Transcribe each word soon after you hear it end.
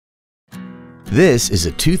This is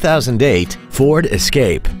a 2008 Ford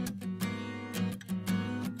Escape.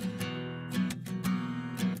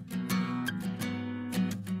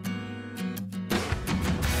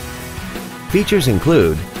 Features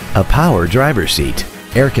include a power driver's seat,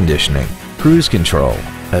 air conditioning, cruise control,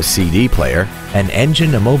 a CD player, an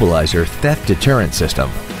engine immobilizer theft deterrent system,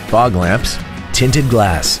 fog lamps, tinted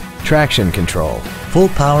glass, traction control, full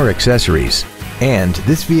power accessories, and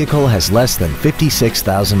this vehicle has less than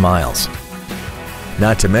 56,000 miles.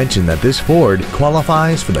 Not to mention that this Ford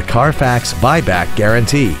qualifies for the Carfax buyback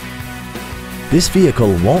guarantee. This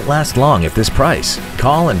vehicle won't last long at this price.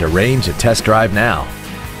 Call and arrange a test drive now.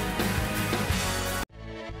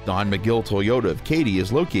 Don McGill Toyota of Katy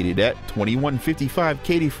is located at 2155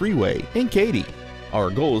 Katy Freeway in Katy. Our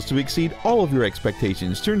goal is to exceed all of your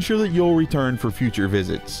expectations to ensure that you'll return for future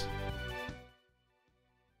visits.